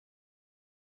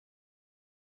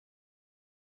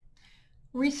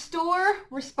Restore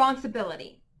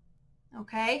responsibility,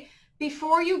 okay?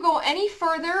 Before you go any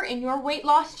further in your weight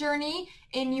loss journey,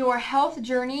 in your health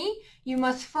journey, you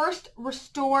must first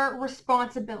restore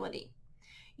responsibility.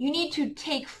 You need to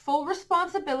take full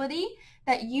responsibility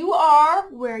that you are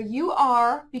where you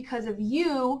are because of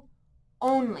you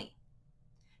only.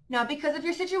 Not because of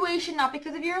your situation, not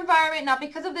because of your environment, not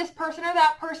because of this person or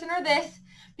that person or this,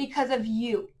 because of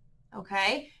you,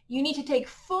 okay? You need to take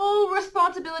full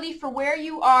responsibility for where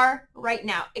you are right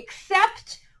now.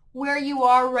 Accept where you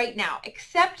are right now.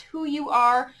 Accept who you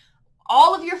are,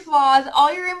 all of your flaws,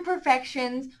 all your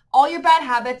imperfections, all your bad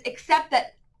habits. Accept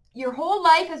that your whole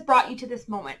life has brought you to this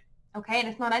moment, okay? And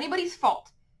it's not anybody's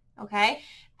fault, okay?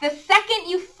 The second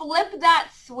you flip that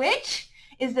switch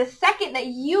is the second that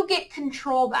you get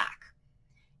control back.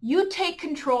 You take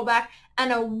control back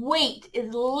and a weight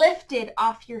is lifted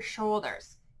off your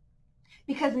shoulders.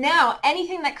 Because now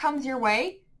anything that comes your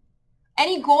way,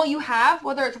 any goal you have,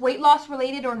 whether it's weight loss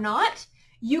related or not,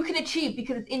 you can achieve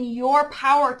because it's in your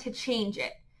power to change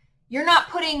it. You're not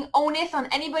putting onus on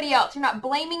anybody else. You're not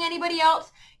blaming anybody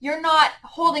else. You're not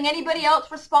holding anybody else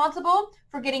responsible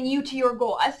for getting you to your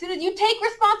goal. As soon as you take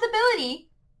responsibility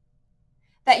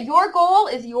that your goal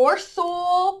is your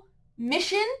sole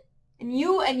mission and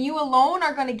you alone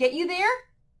are going to get you there,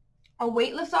 a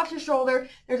weight lifts off your shoulder,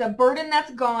 there's a burden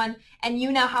that's gone, and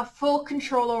you now have full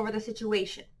control over the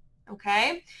situation,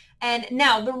 okay? And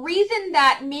now, the reason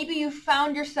that maybe you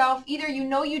found yourself, either you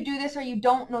know you do this or you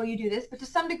don't know you do this, but to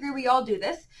some degree we all do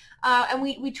this, and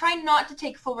we try not to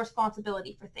take full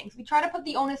responsibility for things. We try to put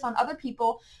the onus on other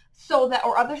people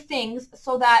or other things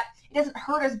so that it doesn't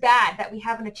hurt us bad that we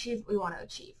haven't achieved what we want to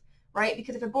achieve, right?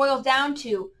 Because if it boils down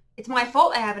to, it's my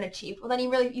fault I haven't achieved, well then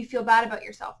you feel bad about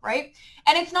yourself, right?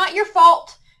 And it's not your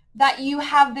fault that you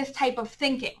have this type of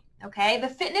thinking, okay? The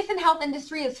fitness and health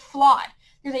industry is flawed.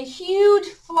 There's a huge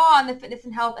flaw in the fitness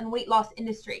and health and weight loss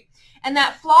industry. And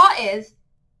that flaw is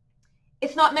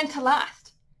it's not meant to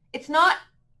last. It's not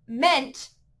meant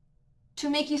to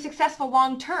make you successful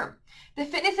long term. The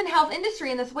fitness and health industry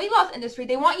and this weight loss industry,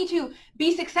 they want you to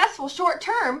be successful short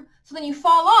term so then you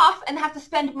fall off and have to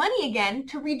spend money again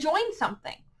to rejoin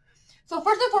something. So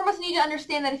first and foremost, you need to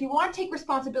understand that if you want to take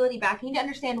responsibility back, you need to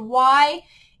understand why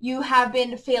you have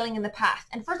been failing in the past.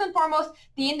 And first and foremost,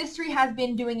 the industry has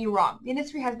been doing you wrong. The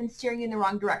industry has been steering you in the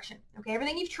wrong direction. Okay,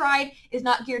 everything you've tried is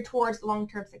not geared towards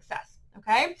long-term success.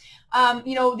 Okay,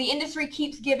 the industry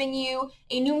keeps giving you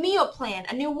a new meal plan,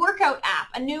 a new workout app,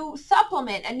 a new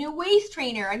supplement, a new waist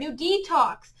trainer, a new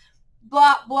detox,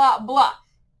 blah, blah, blah.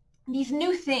 These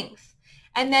new things.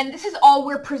 And then this is all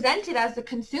we're presented as the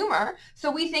consumer. So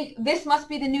we think this must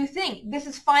be the new thing. This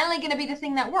is finally going to be the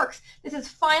thing that works. This is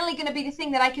finally going to be the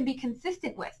thing that I can be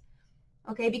consistent with.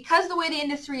 Okay, because the way the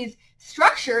industry is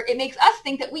structured, it makes us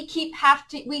think that we keep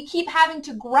having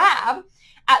to grab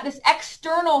at this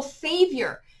external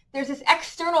savior. There's this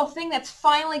external thing that's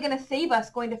finally going to save us,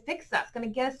 going to fix us, going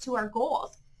to get us to our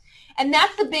goals. And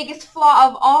that's the biggest flaw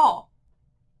of all.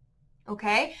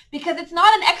 Okay, because it's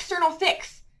not an external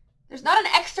fix. There's not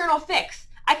an external fix.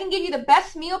 I can give you the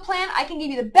best meal plan. I can give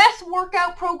you the best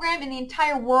workout program in the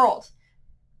entire world.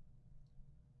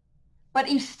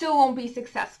 But you still won't be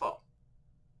successful.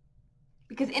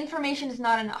 Because information is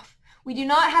not enough. We do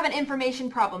not have an information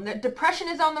problem. Depression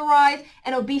is on the rise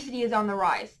and obesity is on the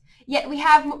rise. Yet we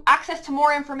have access to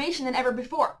more information than ever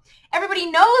before. Everybody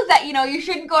knows that, you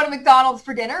shouldn't go to McDonald's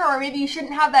for dinner, or maybe you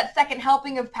shouldn't have that second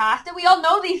helping of pasta. We all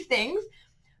know these things,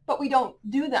 but we don't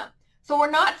do them. So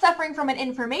we're not suffering from an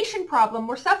information problem,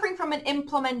 we're suffering from an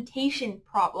implementation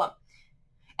problem.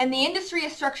 And the industry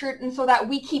is structured and so that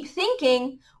we keep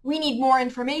thinking we need more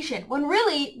information, when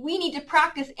really we need to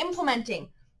practice implementing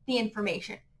the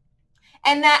information.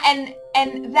 And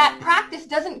that practice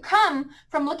doesn't come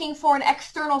from looking for an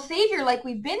external savior like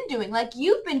we've been doing, like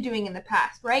you've been doing in the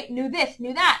past, right? Knew this,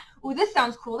 knew that. Ooh, this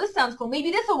sounds cool,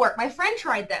 maybe this will work. My friend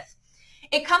tried this.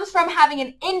 It comes from having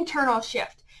an internal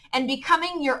shift and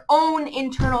becoming your own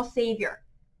internal savior.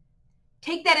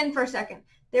 Take that in for a second.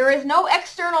 There is no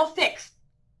external fix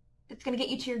that's going to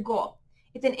get you to your goal.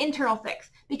 It's an internal fix.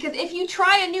 Because if you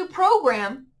try a new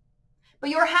program, but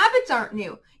your habits aren't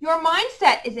new, your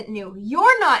mindset isn't new,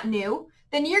 you're not new,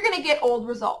 then you're going to get old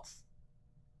results.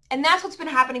 And that's what's been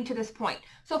happening to this point.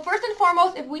 So first and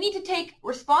foremost, if we need to take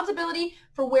responsibility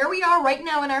for where we are right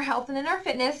now in our health and in our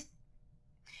fitness,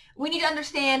 we need to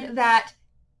understand that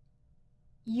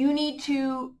you need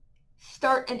to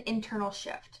start an internal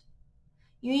shift.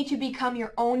 You need to become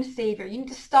your own savior. You need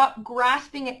to stop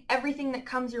grasping at everything that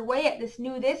comes your way, at this.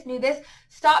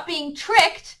 Stop being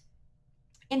tricked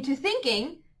into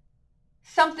thinking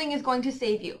something is going to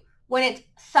save you. when it's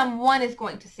someone is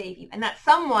going to save you, and that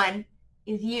someone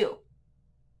is you.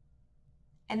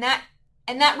 And that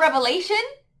revelation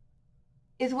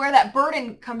is where that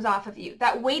burden comes off of you.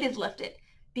 That weight is lifted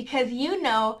because you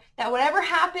know that whatever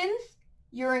happens,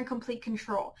 you're in complete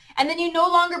control. And then you no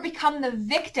longer become the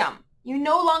victim. You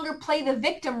no longer play the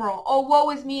victim role. Oh, woe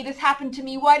is me. This happened to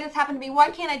me. Why did this happen to me? Why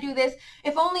can't I do this?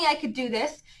 If only I could do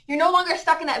this. You're no longer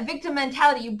stuck in that victim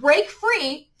mentality. You break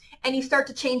free and you start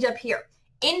to change up here.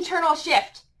 Internal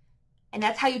shift. And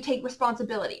that's how you take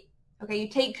responsibility. Okay, you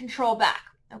take control back.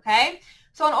 Okay?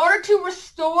 So in order to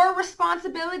restore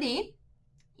responsibility,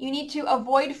 you need to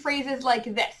avoid phrases like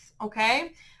this.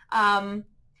 Okay? I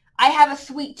have a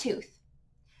sweet tooth.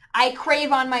 I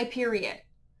crave on my period.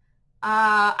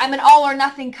 I'm an all or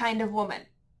nothing kind of woman.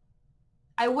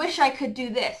 I wish I could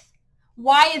do this.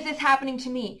 Why is this happening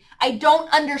to me? I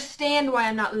don't understand why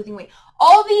I'm not losing weight.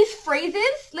 All these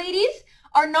phrases, ladies,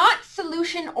 are not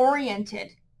solution oriented.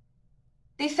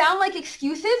 They sound like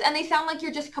excuses and they sound like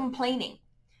you're just complaining.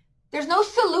 There's no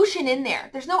solution in there.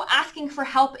 There's no asking for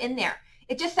help in there.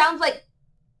 It just sounds like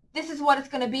this is what it's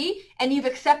going to be and you've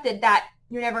accepted that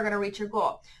you're never going to reach your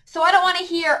goal. So I don't want to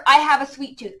hear, I have a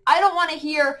sweet tooth. I don't want to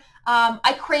hear,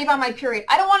 I crave on my period.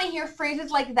 I don't want to hear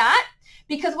phrases like that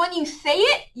because when you say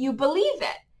it, you believe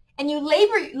it. And you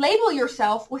label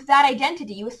yourself with that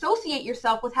identity. You associate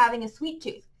yourself with having a sweet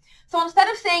tooth. So instead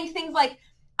of saying things like,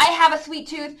 I have a sweet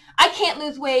tooth, I can't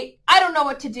lose weight, I don't know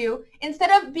what to do, instead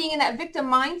of being in that victim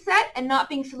mindset and not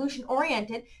being solution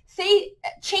oriented,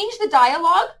 change the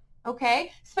dialogue.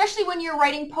 Okay, especially when you're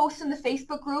writing posts in the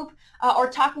Facebook group or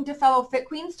talking to fellow Fit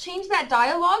Queens, change that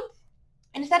dialogue.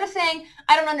 And instead of saying,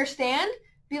 I don't understand,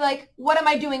 be like, what am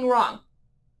I doing wrong?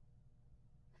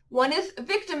 One is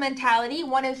victim mentality,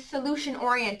 one is solution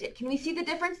oriented. Can we see the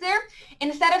difference there?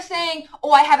 Instead of saying,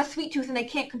 oh, I have a sweet tooth and I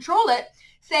can't control it,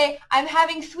 say, I'm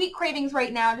having sweet cravings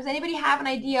right now. Does anybody have an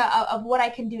idea of what I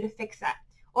can do to fix that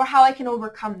or how I can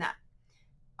overcome that?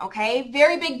 Okay,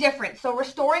 very big difference. So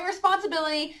restoring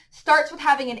responsibility starts with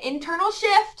having an internal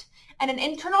shift, and an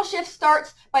internal shift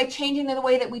starts by changing the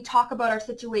way that we talk about our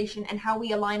situation and how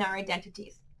we align our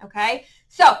identities. Okay,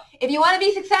 so if you want to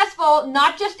be successful,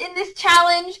 not just in this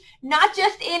challenge, not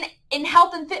just in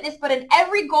health and fitness, but in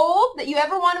every goal that you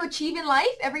ever want to achieve in life,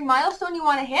 every milestone you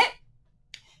want to hit,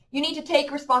 you need to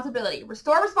take responsibility.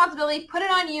 Restore responsibility, put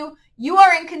it on you. You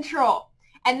are in control.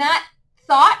 And that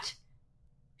thought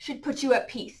should put you at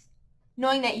peace,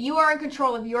 knowing that you are in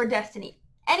control of your destiny.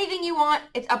 Anything you want,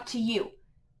 it's up to you.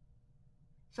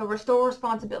 So restore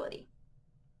responsibility.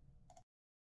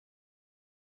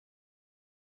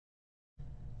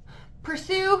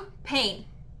 Pursue pain.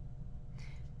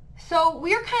 So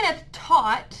we're kind of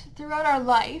taught throughout our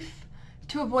life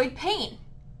to avoid pain,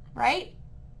 right?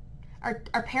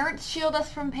 Our parents shield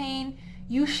us from pain.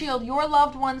 You shield your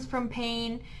loved ones from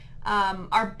pain.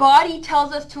 Our body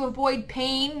tells us to avoid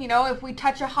pain. You know, if we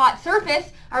touch a hot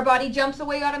surface, our body jumps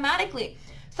away automatically.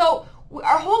 So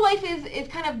our whole life is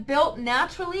kind of built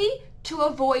naturally to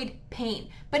avoid pain.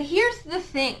 But here's the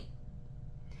thing.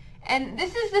 And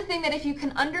this is the thing that if you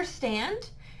can understand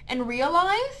and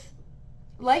realize,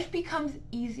 life becomes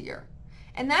easier.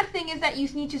 And that thing is that you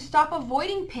need to stop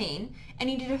avoiding pain and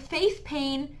you need to face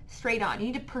pain straight on. You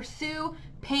need to pursue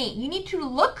pain. You need to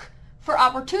look for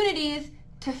opportunities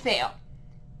to fail.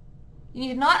 You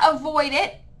need to not avoid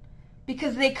it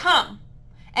because they come.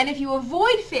 And if you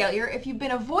avoid failure, if you've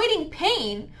been avoiding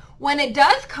pain, when it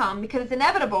does come, because it's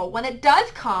inevitable, when it does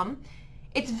come,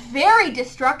 it's very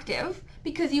destructive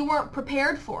because you weren't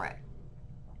prepared for it.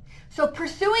 So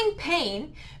pursuing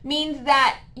pain means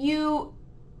that you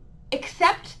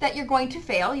accept that you're going to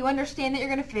fail. You understand that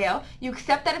you're going to fail. You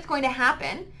accept that it's going to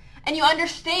happen. And you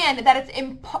understand that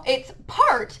it's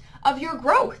part of your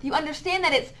growth. You understand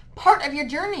that it's part of your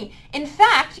journey. In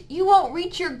fact, you won't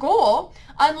reach your goal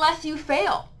unless you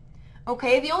fail.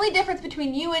 Okay? The only difference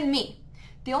between you and me,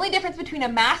 the only difference between a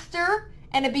master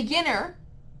and a beginner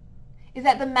is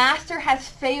that the master has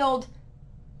failed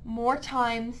more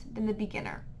times than the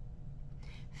beginner.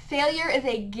 Failure is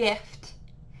a gift.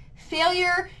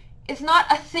 Failure is not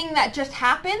a thing that just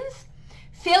happens.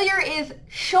 Failure is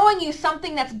showing you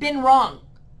something that's been wrong.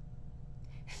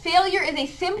 Failure is a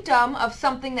symptom of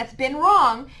something that's been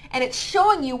wrong, and it's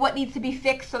showing you what needs to be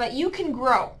fixed so that you can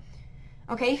grow.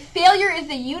 Okay? Failure is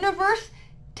the universe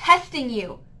testing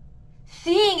you,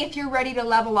 seeing if you're ready to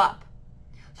level up.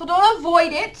 So don't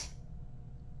avoid it.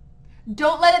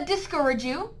 Don't let it discourage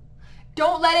you.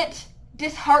 Don't let it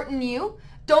dishearten you.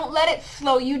 Don't let it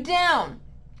slow you down,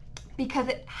 because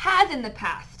it has in the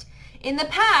past. In the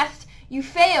past, you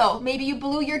fail. Maybe you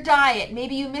blew your diet.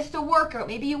 Maybe you missed a workout.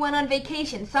 Maybe you went on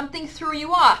vacation. Something threw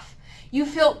you off. You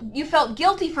felt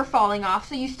guilty for falling off,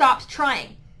 so you stopped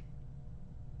trying.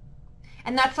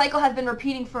 And that cycle has been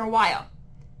repeating for a while.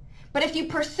 But if you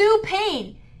pursue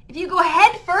pain, if you go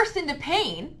head first into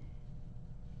pain,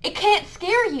 it can't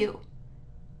scare you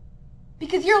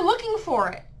because you're looking for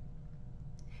it,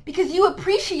 because you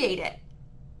appreciate it.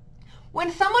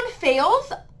 When someone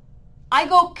fails, I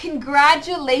go,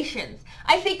 congratulations.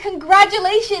 I say,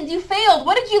 congratulations, you failed.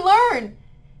 What did you learn?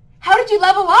 How did you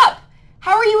level up?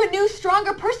 How are you a new,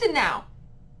 stronger person now?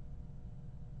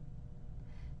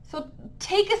 So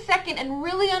take a second and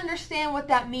really understand what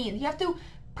that means. You have to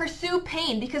pursue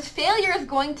pain because failure is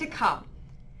going to come.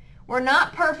 We're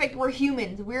not perfect. We're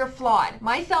humans. We're flawed.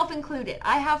 Myself included.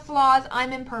 I have flaws.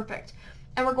 I'm imperfect.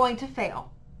 And we're going to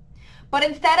fail. But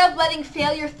instead of letting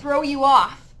failure throw you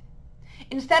off,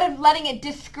 instead of letting it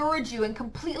discourage you and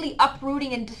completely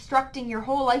uprooting and destructing your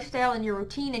whole lifestyle and your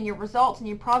routine and your results and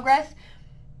your progress,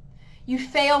 you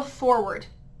fail forward.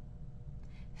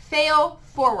 Fail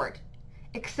forward.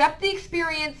 Accept the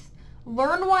experience,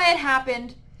 learn why it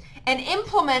happened, and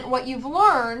implement what you've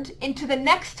learned into the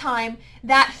next time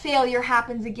that failure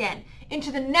happens again,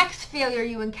 into the next failure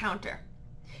you encounter.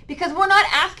 Because we're not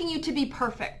asking you to be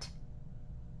perfect.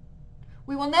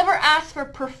 We will never ask for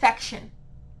perfection,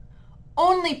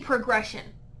 only progression.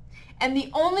 And the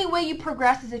only way you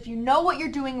progress is if you know what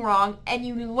you're doing wrong and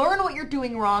you learn what you're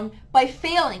doing wrong by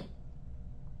failing.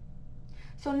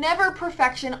 So never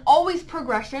perfection, always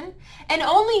progression, and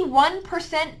only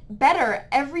 1% better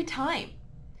every time.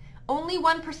 Only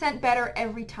 1% better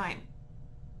every time.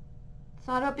 It's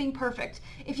not about being perfect.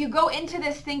 If you go into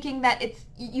this thinking that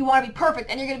you want to be perfect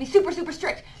and you're going to be super, super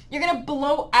strict, you're going to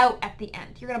blow out at the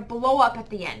end. You're going to blow up at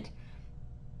the end.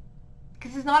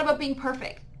 Because it's not about being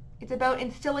perfect. It's about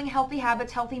instilling healthy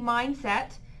habits, healthy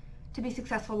mindset to be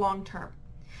successful long term.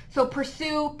 So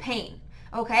pursue pain.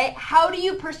 Okay, how do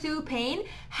you pursue pain?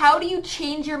 How do you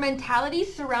change your mentality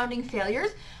surrounding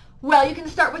failures? Well, you can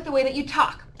start with the way that you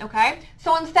talk, okay?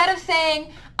 So instead of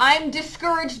saying, I'm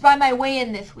discouraged by my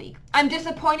weigh-in this week, I'm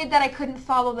disappointed that I couldn't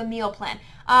follow the meal plan,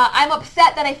 I'm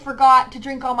upset that I forgot to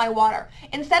drink all my water.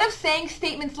 Instead of saying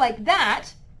statements like that,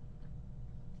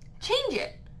 change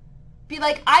it. Be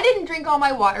like, I didn't drink all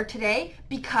my water today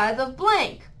because of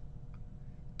blank.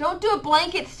 Don't do a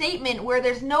blanket statement where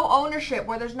there's no ownership,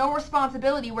 where there's no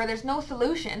responsibility, where there's no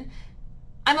solution.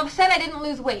 I'm upset I didn't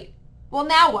lose weight. Well,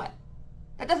 now what?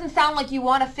 That doesn't sound like you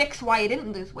want to fix why you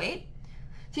didn't lose weight.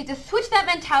 So you have to switch that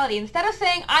mentality. Instead of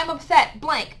saying, I'm upset,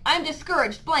 blank, I'm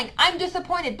discouraged, blank, I'm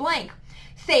disappointed, blank,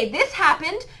 say, this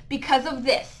happened because of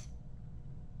this.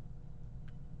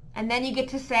 And then you get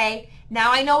to say,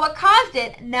 now I know what caused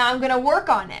it, now I'm going to work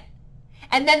on it.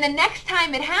 And then the next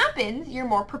time it happens, you're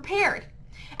more prepared.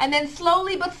 And then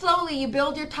slowly but slowly you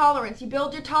build your tolerance, you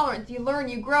learn,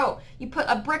 you grow, you put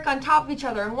a brick on top of each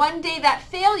other. And one day that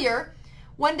failure,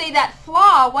 one day that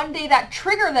flaw, one day that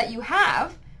trigger that you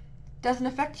have doesn't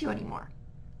affect you anymore.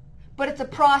 But it's a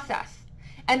process.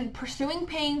 And pursuing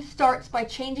pain starts by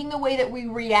changing the way that we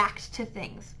react to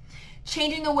things,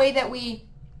 changing the way that we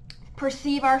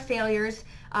perceive our failures,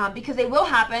 because they will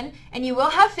happen, and you will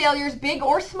have failures, big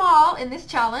or small, in this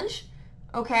challenge.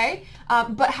 Okay?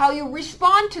 But how you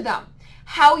respond to them,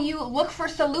 how you look for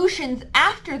solutions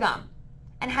after them,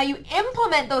 and how you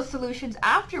implement those solutions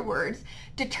afterwards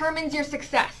determines your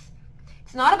success.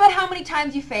 It's not about how many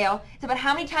times you fail. It's about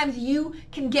how many times you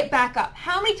can get back up.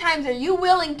 How many times are you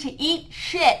willing to eat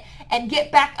shit and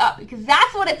get back up? Because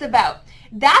that's what it's about.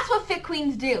 That's what Fit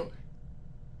Queens do.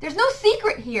 There's no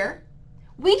secret here.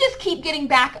 We just keep getting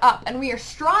back up, and we are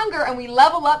stronger, and we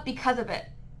level up because of it.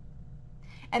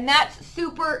 And that's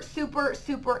super, super,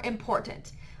 super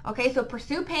important. Okay, so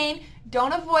pursue pain.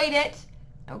 Don't avoid it.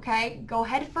 Okay, go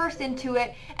head first into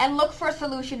it and look for a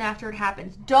solution after it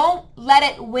happens. Don't let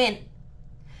it win.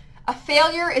 A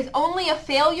failure is only a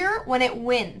failure when it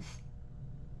wins,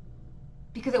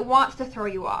 because it wants to throw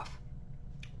you off.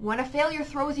 When a failure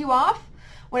throws you off,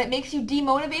 when it makes you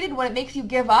demotivated, when it makes you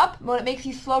give up, when it makes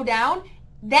you slow down,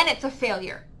 then it's a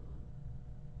failure.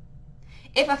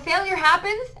 If a failure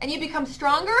happens and you become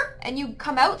stronger and you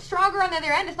come out stronger on the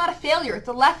other end, it's not a failure, it's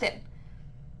a lesson.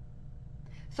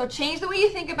 So change the way you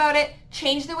think about it,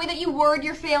 change the way that you word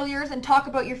your failures and talk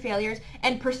about your failures,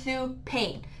 and pursue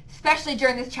pain, especially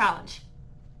during this challenge.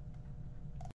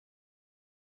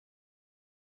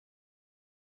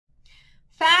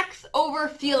 Facts over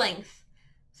feelings.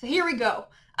 So here we go.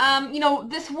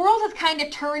 This world has kind of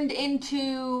turned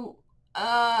into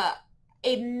a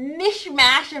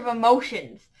mishmash of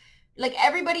emotions. Like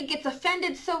everybody gets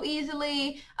offended so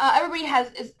easily. Everybody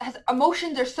has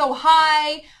emotions are so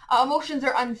high. Emotions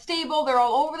are unstable. They're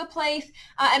all over the place.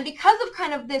 And because of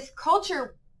kind of this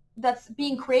culture that's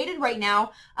being created right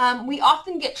now, we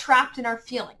often get trapped in our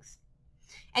feelings.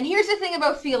 And here's the thing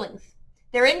about feelings.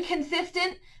 They're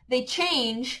inconsistent. They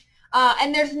change.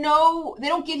 And they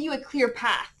don't give you a clear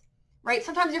path, right?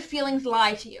 Sometimes your feelings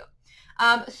lie to you.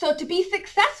 So to be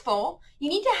successful, you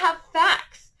need to have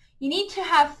facts. You need to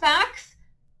have facts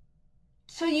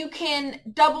so you can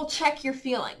double check your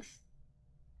feelings.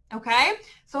 Okay?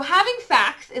 So having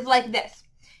facts is like this.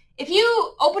 If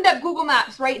you opened up Google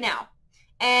Maps right now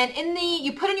and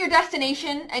you put in your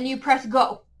destination and you press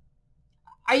go,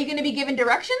 are you going to be given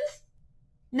directions?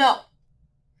 No.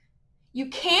 You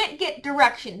can't get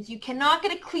directions. You cannot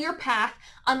get a clear path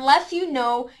unless you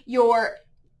know your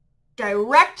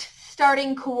direct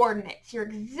starting coordinates, your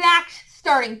exact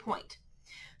starting point.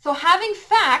 So having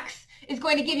facts is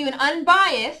going to give you an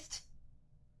unbiased,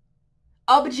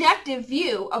 objective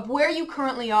view of where you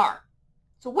currently are.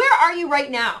 So where are you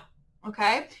right now?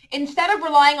 Okay? Instead of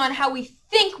relying on how we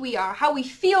think we are, how we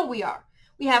feel we are,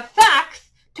 we have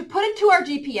facts to put into our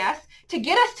GPS to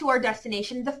get us to our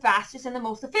destination the fastest and the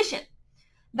most efficient.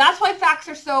 That's why facts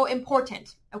are so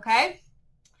important. Okay?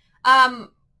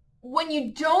 When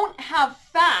you don't have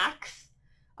facts,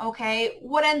 okay,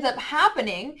 what ends up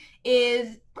happening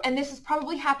is, and this has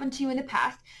probably happened to you in the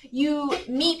past, you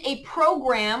meet a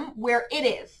program where it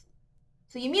is.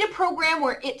 So you meet a program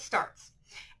where it starts.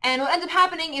 And what ends up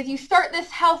happening is you start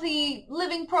this healthy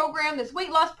living program, this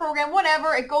weight loss program,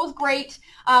 whatever, it goes great,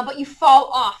 but you fall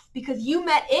off because you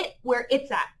met it where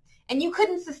it's at. And you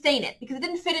couldn't sustain it because it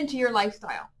didn't fit into your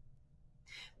lifestyle.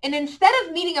 And instead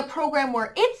of meeting a program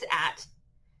where it's at,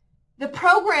 the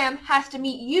program has to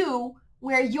meet you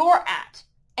where you're at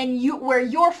and where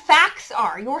your facts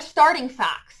are, your starting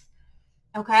facts.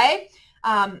 Okay?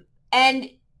 And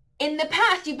in the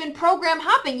past, you've been program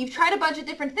hopping. You've tried a bunch of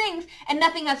different things and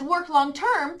nothing has worked long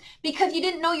term because you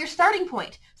didn't know your starting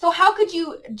point. So how could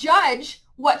you judge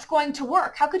what's going to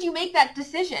work? How could you make that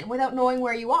decision without knowing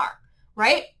where you are,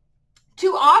 right?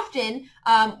 Too often,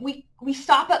 we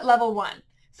stop at level 1.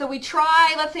 So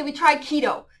let's say we tried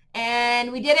keto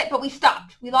and we did it, but we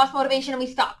stopped. We lost motivation and we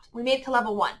stopped. We made it to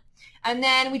level 1. And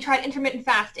then we tried intermittent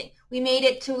fasting. We made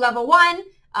it to level 1.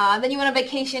 Then you went on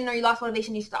vacation or you lost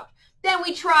motivation, you stopped. Then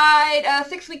we tried a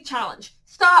 6-week challenge.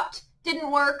 Stopped,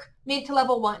 didn't work, made it to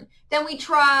level 1. Then we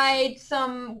tried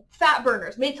some fat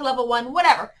burners, made it to level 1,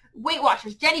 whatever. Weight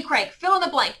Watchers, Jenny Craig, fill in the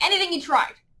blank, anything you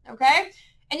tried, okay?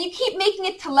 And you keep making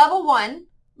it to level 1,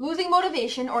 losing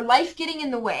motivation or life getting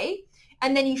in the way,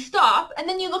 and then you stop, and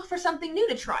then you look for something new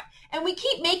to try. And we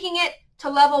keep making it to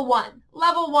level 1,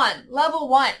 level 1, level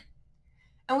 1.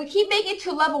 And we keep making it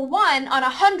to level 1 on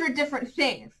 100 different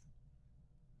things.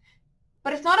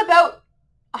 But it's not about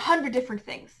 100 different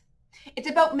things. It's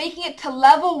about making it to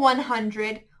level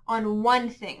 100 on one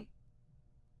thing.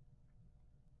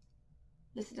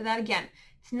 Listen to that again.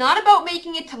 It's not about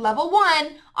making it to level 1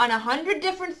 on 100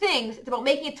 different things. It's about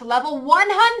making it to level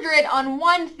 100 on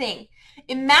one thing.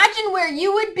 Imagine where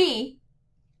you would be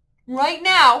right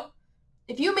now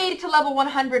if you made it to level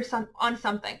 100 on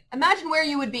something. Imagine where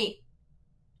you would be.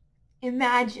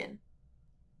 Imagine.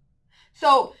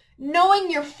 So knowing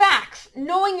your facts,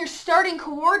 knowing your starting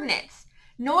coordinates,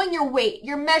 knowing your weight,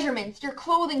 your measurements, your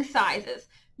clothing sizes,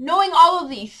 knowing all of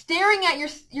these, staring at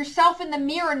yourself in the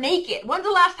mirror naked. When's the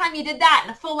last time you did that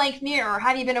in a full-length mirror, or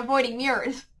have you been avoiding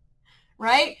mirrors?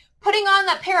 Right? Putting on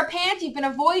that pair of pants you've been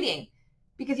avoiding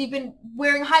because you've been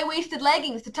wearing high-waisted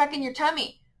leggings to tuck in your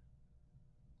tummy.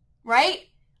 Right?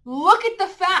 Look at the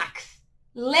facts.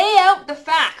 Lay out the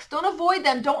facts. Don't avoid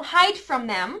them. Don't hide from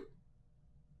them.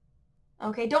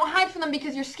 Okay? Don't hide from them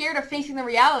because you're scared of facing the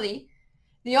reality.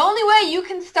 The only way you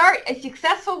can start a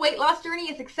successful weight loss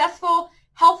journey, a successful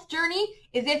health journey,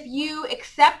 is if you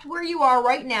accept where you are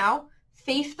right now,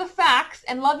 face the facts,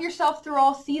 and love yourself through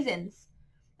all seasons.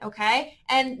 Okay?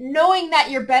 And knowing that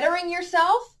you're bettering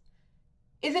yourself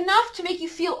is enough to make you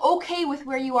feel okay with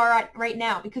where you are at right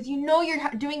now because you know you're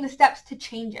doing the steps to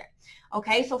change it.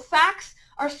 Okay? So facts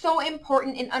are so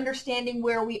important in understanding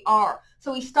where we are.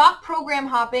 So we stop program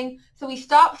hopping, so we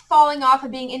stop falling off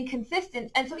and being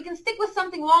inconsistent, and so we can stick with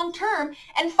something long term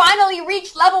and finally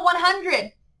reach level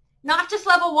 100. Not just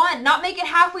level 1, not make it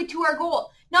halfway to our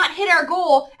goal, not hit our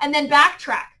goal and then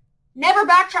backtrack. Never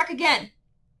backtrack again.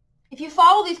 If you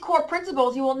follow these core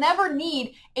principles, you will never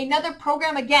need another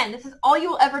program again. This is all you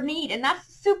will ever need, and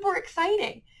that's super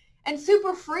exciting and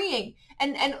super freeing,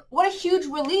 and what a huge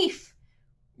relief,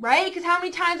 right? Because how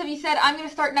many times have you said, I'm going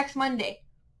to start next Monday,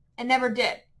 and never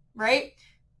did, right?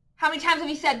 How many times have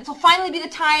you said, this will finally be the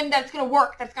time that's going to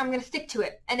work, I'm going to stick to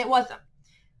it, and it wasn't,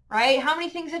 right? How many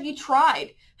things have you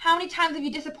tried? How many times have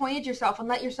you disappointed yourself and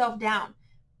let yourself down?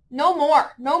 No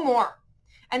more, no more.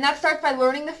 And that starts by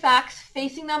learning the facts,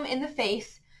 facing them in the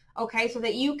face, okay, so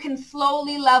that you can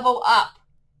slowly level up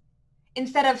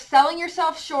instead of selling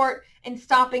yourself short and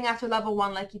stopping after level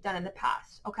 1 like you've done in the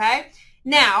past, okay?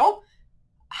 Now,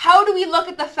 how do we look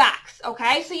at the facts,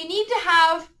 okay? So you need to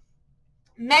have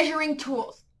measuring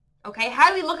tools, okay? How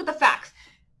do we look at the facts?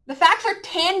 The facts are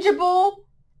tangible,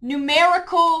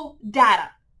 numerical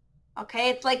data, okay?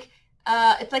 It's like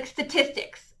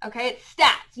statistics, okay? It's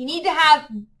stats. You need to have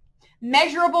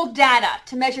measurable data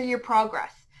to measure your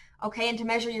progress, okay, and to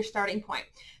measure your starting point.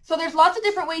 So there's lots of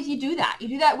different ways you do that. You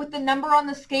do that with the number on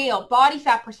the scale, body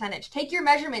fat percentage. Take your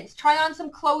measurements, try on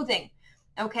some clothing,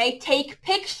 okay? Take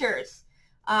pictures.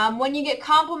 When you get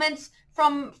compliments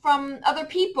from other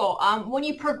people, when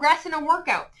you progress in a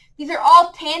workout. These are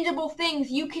all tangible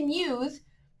things you can use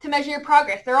to measure your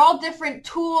progress. They're all different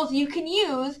tools you can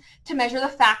use to measure the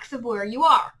facts of where you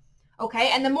are, okay?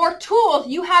 And the more tools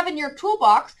you have in your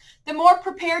toolbox, the more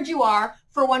prepared you are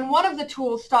for when one of the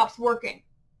tools stops working.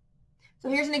 So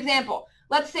here's an example.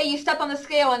 Let's say you step on the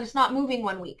scale and it's not moving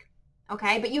 1 week,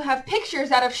 okay? But you have pictures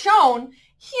that have shown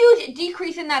huge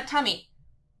decrease in that tummy.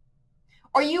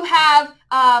 Or you have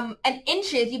an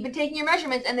inches, you've been taking your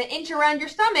measurements, and the inch around your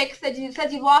stomach says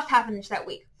you've lost half an inch that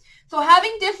week. So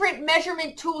having different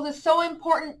measurement tools is so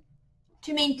important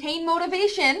to maintain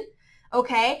motivation,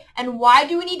 okay? And why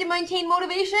do we need to maintain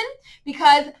motivation?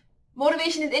 Because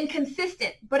motivation is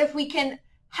inconsistent. But if we can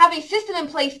have a system in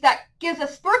place that gives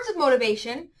us spurts of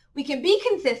motivation, we can be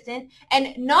consistent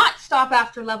and not stop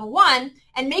after level 1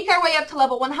 and make our way up to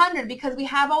level 100 because we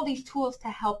have all these tools to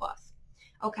help us.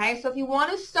 Okay, so if you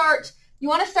want to start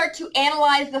to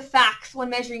analyze the facts when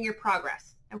measuring your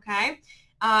progress, okay?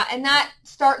 And that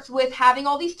starts with having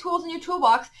all these tools in your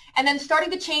toolbox and then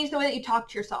starting to change the way that you talk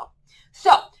to yourself.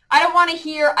 So I don't want to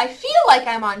hear, I feel like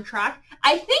I'm on track.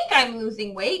 I think I'm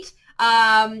losing weight.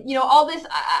 You know, all this,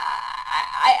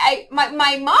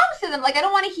 my mom said that, like, I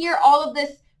don't want to hear all of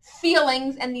this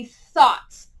feelings and these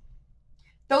thoughts.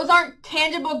 Those aren't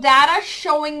tangible data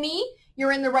showing me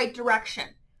you're in the right direction.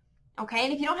 Okay,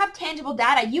 and if you don't have tangible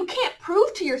data, you can't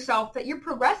prove to yourself that you're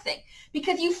progressing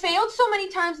because you failed so many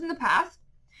times in the past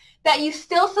that you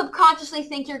still subconsciously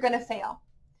think you're going to fail.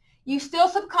 You still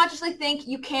subconsciously think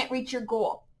you can't reach your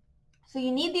goal. So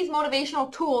you need these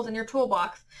motivational tools in your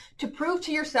toolbox to prove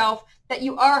to yourself that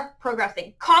you are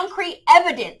progressing. Concrete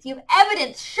evidence. You have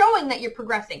evidence showing that you're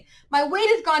progressing. My weight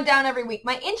has gone down every week.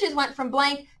 My inches went from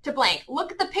blank to blank. Look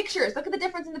at the pictures. Look at the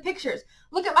difference in the pictures.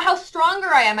 Look at how stronger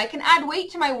I am. I can add weight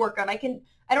to my workout. I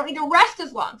don't need to rest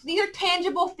as long. So these are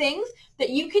tangible things that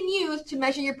you can use to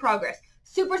measure your progress.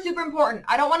 Super, super important.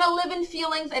 I don't want to live in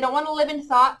feelings. I don't want to live in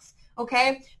thoughts,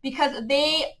 okay? Because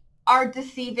they are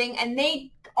deceiving and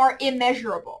they are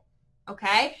immeasurable,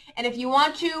 okay? And if you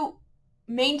want to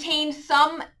maintain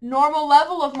some normal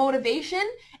level of motivation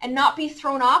and not be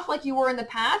thrown off like you were in the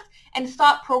past and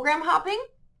stop program hopping,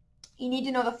 you need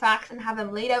to know the facts and have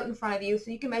them laid out in front of you so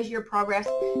you can measure your progress,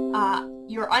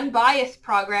 your unbiased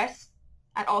progress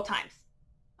at all times,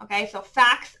 okay? So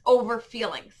facts over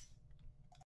feelings.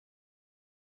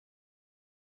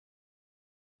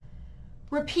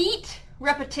 Repeat,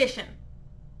 repetition.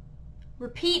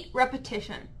 Repeat,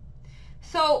 repetition.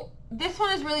 So this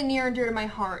one is really near and dear to my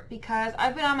heart because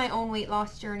I've been on my own weight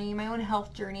loss journey, my own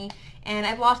health journey, and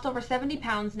I've lost over 70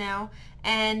 pounds now,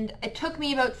 and it took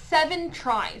me about 7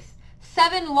 tries,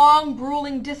 7 long,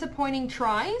 grueling, disappointing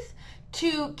tries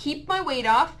to keep my weight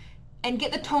off and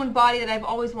get the toned body that I've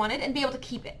always wanted and be able to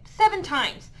keep it. 7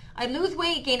 times. I'd lose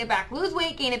weight, gain it back, lose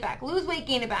weight, gain it back, lose weight,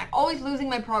 gain it back, always losing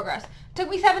my progress. It took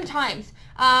me 7 times.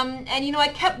 And you know, I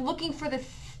kept looking for this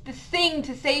thing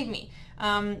to save me,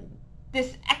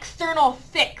 this external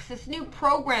fix, this new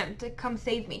program to come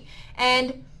save me.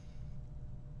 And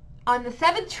on the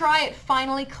 7th try, it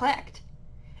finally clicked.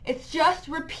 It's just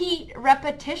repeat,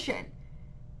 repetition.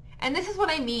 And this is what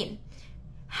I mean.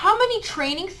 How many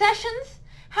training sessions,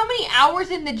 how many hours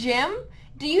in the gym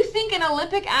do you think an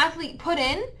Olympic athlete put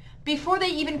in before they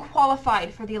even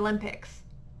qualified for the Olympics?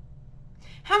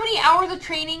 How many hours of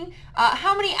training,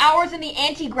 how many hours in the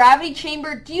anti-gravity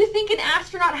chamber do you think an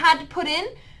astronaut had to put in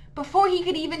before he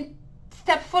could even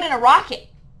step foot in a rocket?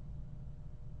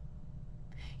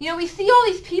 You know, we see all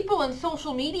these people in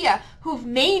social media who've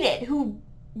made it, who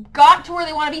got to where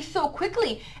they want to be so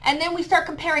quickly, and then we start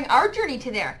comparing our journey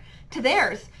to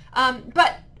theirs.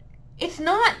 But it's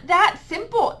not that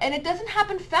simple, and it doesn't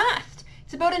happen fast.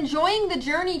 It's about enjoying the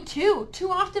journey too. Too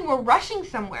often we're rushing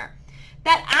somewhere.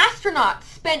 That astronaut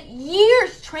spent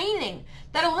years training.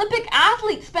 That Olympic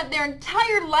athlete spent their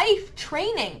entire life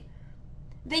training.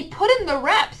 They put in the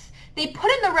reps. They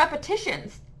put in the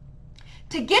repetitions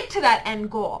to get to that end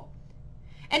goal.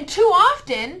 And too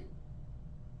often,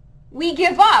 we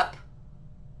give up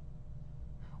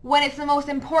when it's the most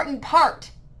important part.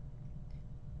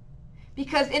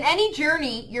 Because in any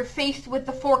journey, you're faced with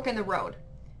the fork in the road.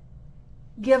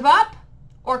 Give up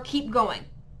or keep going.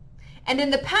 And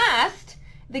in the past,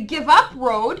 the give up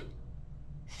road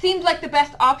seemed like the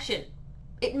best option.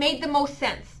 It made the most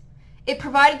sense. It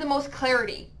provided the most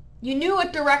clarity. You knew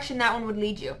what direction that one would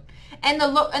lead you. And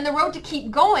the road to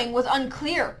keep going was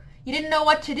unclear. You didn't know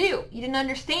what to do. You didn't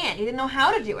understand. You didn't know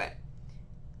how to do it.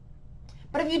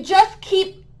 But if you just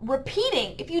keep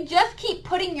repeating, if you just keep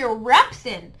putting your reps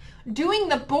in, doing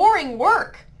the boring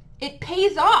work, it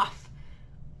pays off.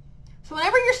 So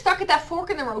whenever you're stuck at that fork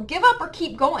in the road, give up or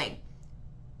keep going.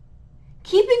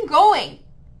 Keeping going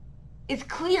is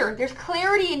clear. There's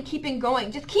clarity in keeping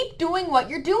going. Just keep doing what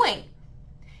you're doing.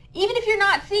 Even if you're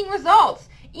not seeing results,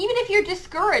 even if you're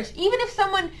discouraged, even if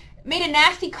someone made a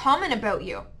nasty comment about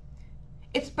you.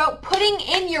 It's about putting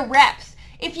in your reps.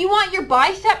 If you want your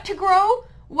bicep to grow,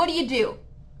 what do?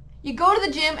 You go to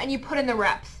the gym and you put in the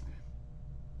reps.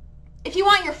 If you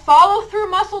want your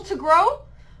follow-through muscle to grow,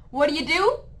 what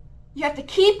do? You have to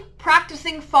keep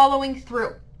practicing following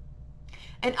through.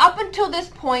 And up until this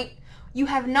point, you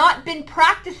have not been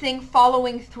practicing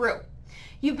following through.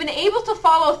 You've been able to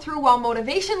follow through while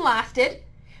motivation lasted,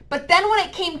 but then when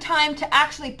it came time to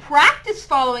actually practice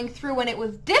following through when it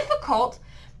was difficult,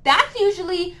 that's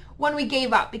usually when we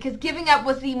gave up, because giving up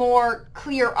was the more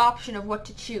clear option of what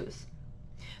to choose.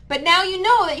 But now you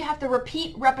know that you have to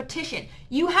repeat repetition.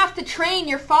 You have to train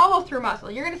your follow-through muscle.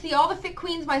 You're going to see all the fit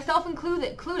queens, myself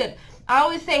included. I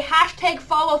always say hashtag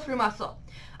follow-through muscle.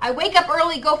 I wake up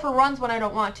early, go for runs when I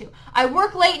don't want to. I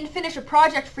work late and finish a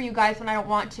project for you guys when I don't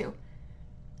want to.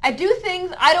 I do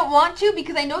things I don't want to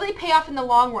because I know they pay off in the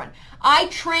long run. I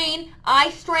train,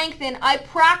 I strengthen, I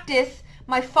practice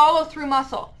my follow-through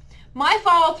muscle. My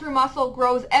follow-through muscle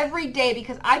grows every day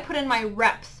because I put in my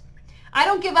reps. I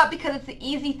don't give up because it's the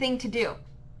easy thing to do.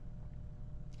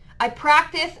 I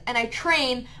practice and I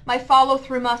train my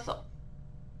follow-through muscle.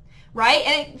 Right?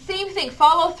 And same thing,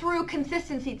 follow through,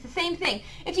 consistency. It's the same thing.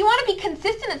 If you want to be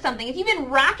consistent at something, if you've been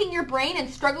racking your brain and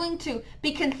struggling to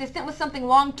be consistent with something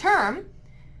long term,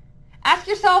 ask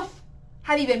yourself,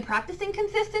 have you been practicing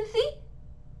consistency?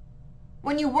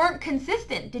 When you weren't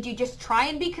consistent, did you just try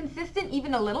and be consistent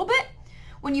even a little bit?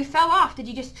 When you fell off, did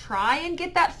you just try and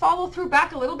get that follow through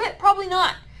back a little bit? Probably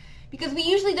not. Because we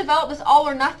usually develop this all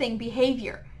or nothing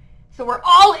behavior. So we're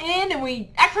all in and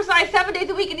we exercise 7 days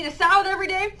a week and eat a salad every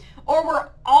day, or we're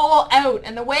all out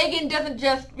and the wagon you don't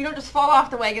just fall off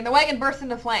the wagon bursts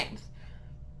into flames.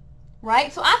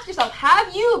 Right? So ask yourself,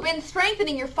 have you been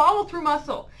strengthening your follow-through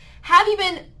muscle? Have you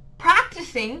been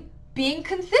practicing being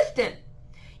consistent?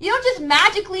 You're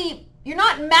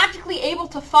not magically able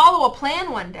to follow a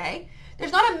plan one day.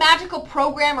 There's not a magical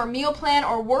program or meal plan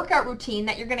or workout routine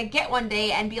that you're going to get one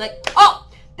day and be like, oh,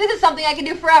 this is something I can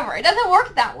do forever. It doesn't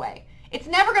work that way. It's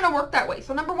never going to work that way.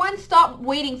 So number one, stop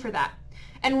waiting for that.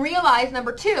 And realize,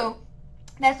 number two,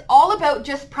 that's all about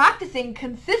just practicing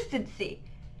consistency.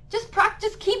 Just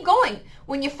keep going.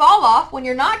 When you fall off, when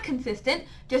you're not consistent,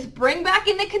 just bring back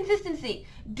into consistency.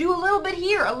 Do a little bit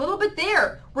here, a little bit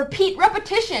there. Repeat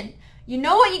repetition. You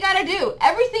know what you got to do.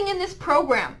 Everything in this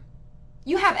program.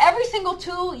 You have every single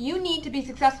tool you need to be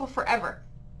successful forever.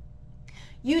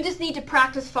 You just need to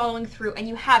practice following through, and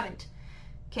you haven't.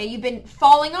 Okay, you've been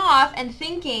falling off and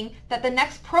thinking that the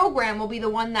next program will be the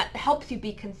one that helps you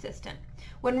be consistent.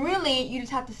 When really, you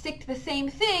just have to stick to the same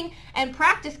thing and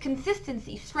practice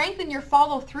consistency. Strengthen your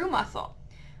follow-through muscle.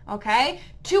 Okay?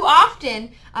 Too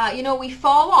often, we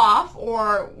fall off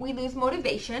or we lose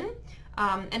motivation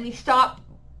and we stop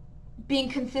being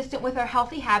consistent with our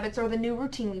healthy habits or the new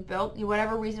routine we built,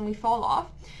 whatever reason we fall off.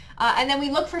 And then we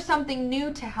look for something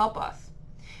new to help us.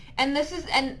 And this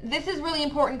is really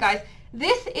important, guys.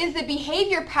 This is the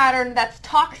behavior pattern that's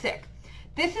toxic.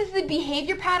 This is the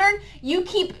behavior pattern you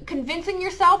keep convincing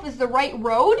yourself is the right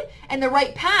road and the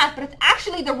right path, but it's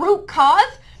actually the root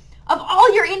cause of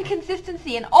all your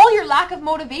inconsistency and all your lack of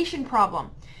motivation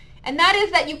problem. And that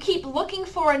is that you keep looking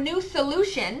for a new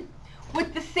solution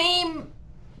with the same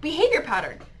behavior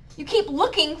pattern. You keep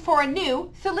looking for a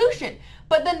new solution,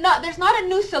 but there's not a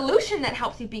new solution that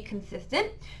helps you be consistent.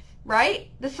 Right?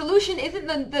 The solution isn't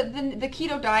the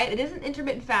keto diet. It isn't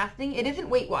intermittent fasting. It isn't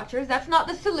Weight Watchers. That's not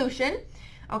the solution.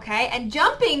 Okay? And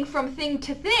jumping from thing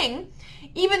to thing,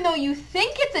 even though you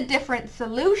think it's a different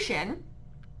solution,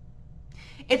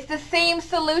 It's the same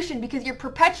solution because you're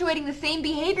perpetuating the same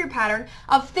behavior pattern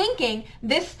of thinking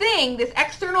this thing, this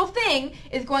external thing,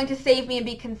 is going to save me and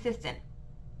be consistent.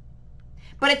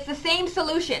 But it's the same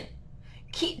solution.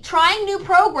 Trying new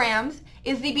programs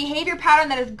is the behavior pattern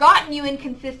that has gotten you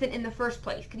inconsistent in the first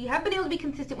place because you haven't been able to be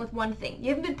consistent with one thing. You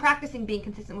haven't been practicing being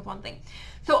consistent with one thing.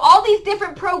 So all these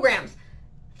different programs,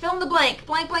 fill in the blank,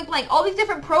 blank, blank, blank, all these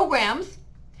different programs,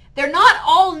 they're not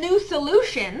all new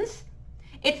solutions.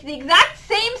 It's the exact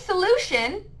same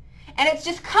solution, and it's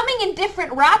just coming in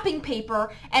different wrapping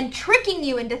paper and tricking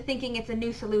you into thinking it's a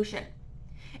new solution.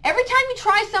 Every time you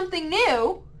try something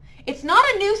new, it's not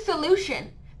a new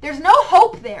solution. There's no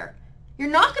hope there.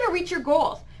 You're not going to reach your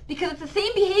goals because it's the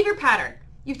same behavior pattern.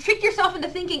 You've tricked yourself into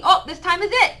thinking, oh, this time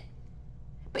is it.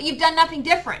 But you've done nothing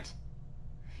different.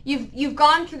 You've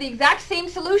gone through the exact same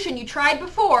solution you tried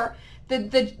before.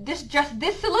 This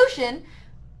solution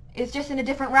is just in a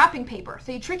different wrapping paper.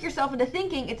 So you trick yourself into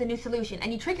thinking it's a new solution.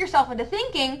 And you trick yourself into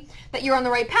thinking that you're on the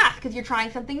right path because you're trying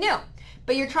something new.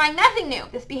 But you're trying nothing new.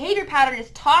 This behavior pattern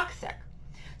is toxic.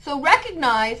 So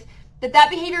recognize that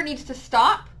behavior needs to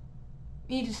stop.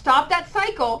 You need to stop that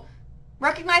cycle.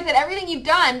 Recognize that everything you've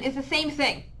done is the same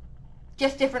thing,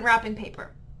 just different wrapping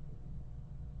paper.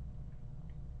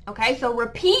 Okay, so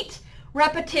repeat,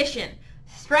 repetition.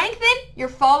 Strengthen your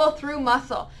follow-through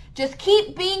muscle. Just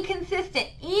keep being consistent,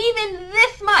 even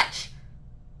this much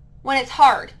when it's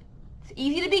hard. It's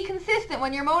easy to be consistent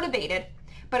when you're motivated,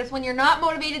 but it's when you're not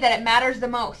motivated that it matters the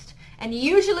most. And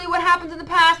usually what happens in the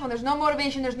past, when there's no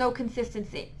motivation, there's no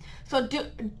consistency. So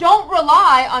don't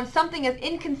rely on something as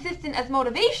inconsistent as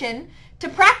motivation to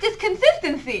practice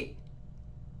consistency.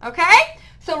 Okay?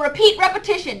 So repeat,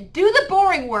 repetition. Do the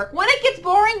boring work. When it gets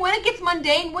boring, when it gets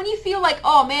mundane, when you feel like,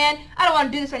 oh man, I don't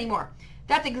want to do this anymore.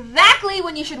 That's exactly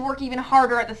when you should work even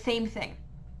harder at the same thing.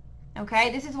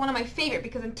 Okay? This is one of my favorite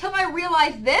because until I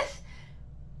realized this,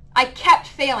 I kept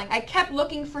failing. I kept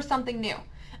looking for something new.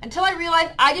 Until I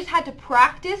realized I just had to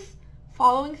practice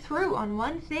following through on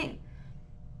one thing.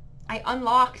 I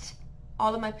unlocked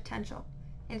all of my potential.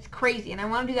 And it's crazy, and I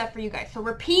want to do that for you guys. So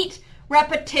repeat,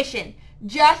 repetition.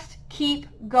 Just keep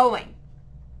going.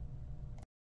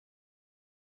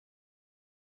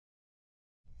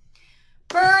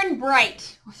 Burn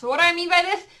bright. So what do I mean by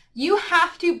this? You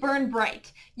have to burn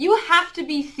bright. You have to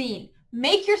be seen.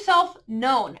 Make yourself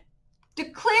known.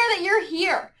 Declare that you're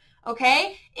here.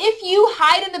 Okay? If you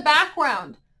hide in the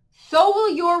background, so will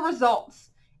your results.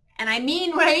 And what I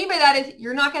mean by that is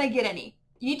you're not going to get any.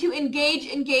 You need to engage,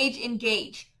 engage,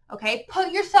 engage. Okay?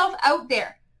 Put yourself out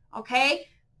there. Okay?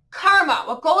 Karma.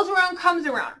 What goes around comes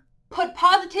around. Put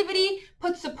positivity,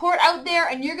 put support out there,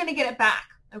 and you're going to get it back.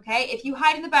 Okay? If you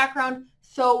hide in the background,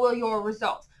 so will your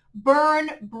results.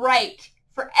 Burn bright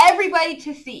for everybody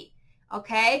to see.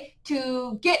 Okay?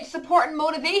 To get support and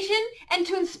motivation and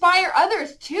to inspire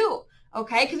others too.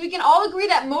 Okay? Because we can all agree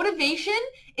that motivation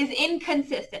is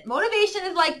inconsistent. Motivation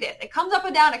is like this. It comes up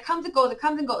and down. It comes and goes. It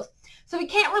comes and goes. So we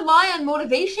can't rely on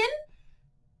motivation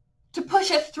to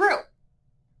push us through.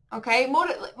 Okay?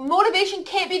 Motivation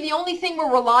can't be the only thing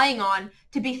we're relying on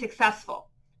to be successful.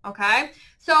 Okay?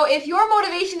 So if your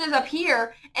motivation is up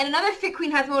here and another Fit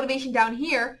Queen has motivation down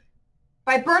here,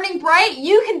 by burning bright,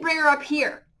 you can bring her up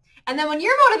here. And then when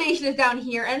your motivation is down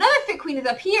here and another Fit Queen is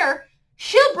up here,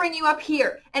 she'll bring you up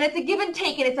here. And it's a give and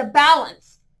take, and it's a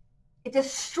balance. It's a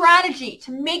strategy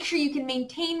to make sure you can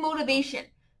maintain motivation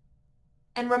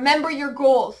and remember your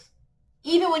goals,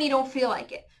 even when you don't feel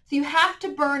like it. So you have to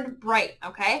burn bright,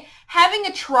 okay? Having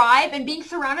a tribe and being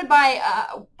surrounded by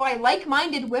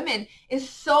like-minded women is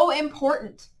so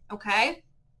important, okay?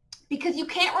 Because you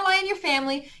can't rely on your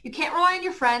family, you can't rely on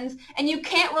your friends, and you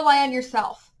can't rely on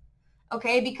yourself,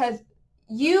 okay? Because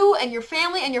you and your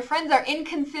family and your friends are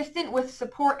inconsistent with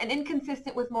support and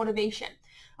inconsistent with motivation,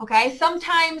 okay?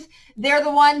 Sometimes they're the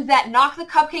ones that knock the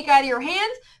cupcake out of your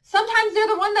hands. Sometimes they're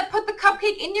the one that put the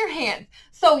cupcake in your hands.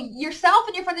 So yourself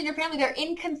and your friends and your family, they're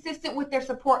inconsistent with their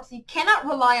support, so you cannot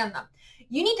rely on them.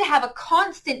 You need to have a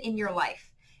constant in your life.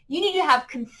 You need to have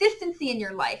consistency in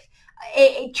your life,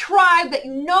 a tribe that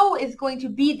you know is going to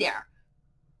be there.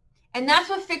 And that's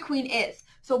what Fit Queen is.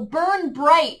 So burn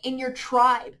bright in your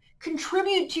tribe.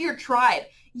 Contribute to your tribe.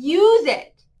 Use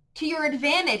it to your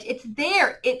advantage. It's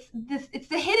there. It's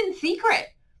the hidden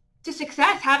secret to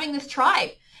success, having this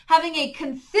tribe. Having a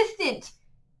consistent,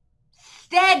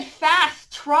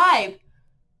 steadfast tribe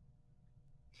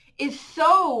is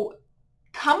so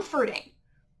comforting,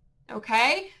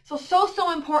 okay?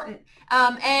 So important.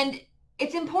 And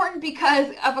it's important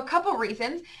because of a couple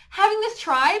reasons. Having this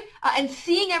tribe and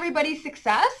seeing everybody's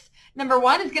success, number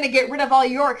one, is going to get rid of all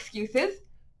your excuses,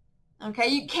 Okay,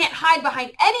 you can't hide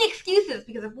behind any excuses,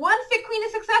 because if one Fit Queen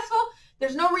is successful,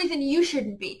 there's no reason you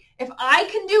shouldn't be. If I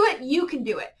can do it, you can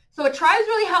do it. So a tribe is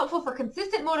really helpful for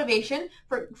consistent motivation,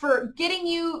 for getting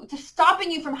you to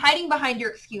stopping you from hiding behind your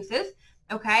excuses,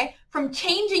 okay? From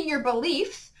changing your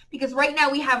beliefs, because right now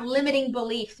we have limiting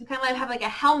beliefs. We kind of have like a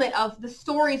helmet of the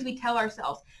stories we tell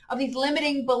ourselves, of these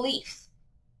limiting beliefs.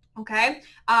 Okay,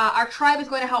 our tribe is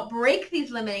going to help break these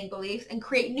limiting beliefs and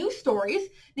create new stories,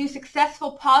 new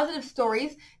successful, positive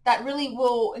stories that really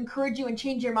will encourage you and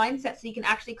change your mindset so you can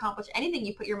actually accomplish anything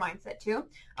you put your mindset to.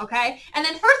 Okay, and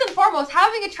then first and foremost,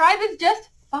 having a tribe is just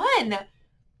fun.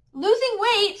 Losing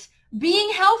weight,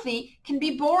 being healthy can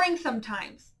be boring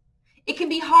sometimes. It can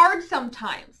be hard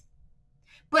sometimes,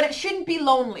 but it shouldn't be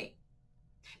lonely,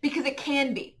 because it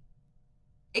can be.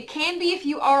 It can be if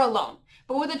you are alone.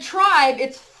 But with a tribe,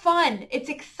 it's fun. It's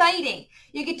exciting.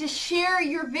 You get to share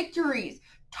your victories,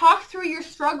 talk through your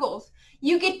struggles.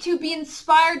 You get to be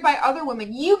inspired by other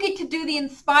women. You get to do the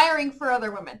inspiring for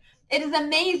other women. It is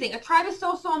amazing. A tribe is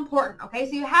so, so important, okay?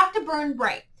 So you have to burn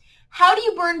bright. How do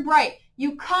you burn bright?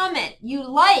 You comment, you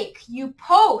like, you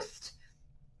post,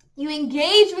 you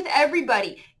engage with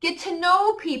everybody, get to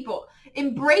know people,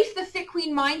 embrace the Fit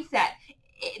Queen mindset.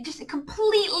 Just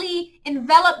completely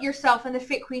envelop yourself in the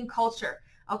Fit Queen culture,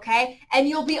 okay? And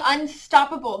you'll be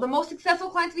unstoppable. The most successful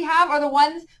clients we have are the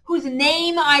ones whose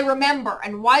name I remember.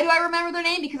 And why do I remember their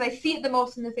name? Because I see it the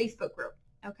most in the Facebook group,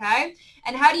 okay?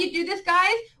 And how do you do this,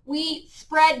 guys? We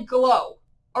spread glow,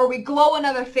 or we glow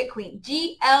another Fit Queen,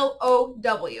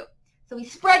 G-L-O-W. So we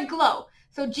spread glow.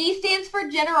 So G stands for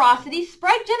generosity.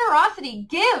 Spread generosity.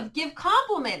 Give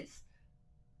compliments.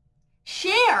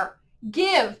 Share.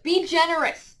 Give, be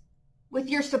generous with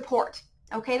your support.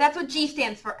 Okay, that's what G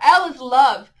stands for. L is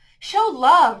love. Show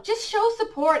love. Just show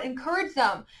support. Encourage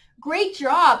them. Great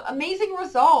job. Amazing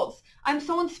results. I'm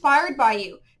so inspired by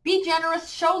you. Be generous.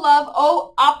 Show love.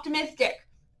 O, optimistic.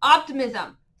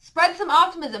 Optimism. Spread some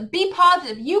optimism. Be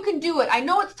positive. You can do it. I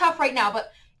know it's tough right now,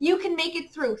 but you can make it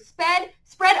through.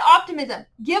 Spread optimism.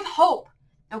 Give hope.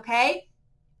 Okay?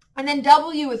 And then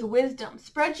W is wisdom.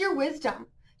 Spread your wisdom.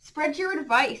 Spread your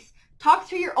advice. Talk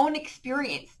through your own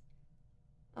experience,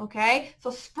 okay? So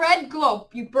spread glow.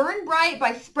 You burn bright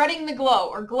by spreading the glow,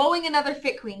 or glowing another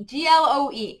Fit Queen,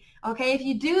 G-L-O-E, okay? If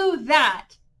you do that,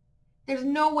 there's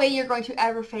no way you're going to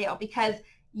ever fail, because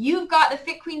you've got the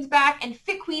Fit Queens back, and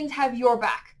Fit Queens have your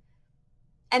back.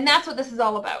 And that's what this is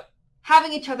all about,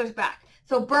 having each other's back.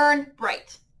 So burn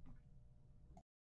bright.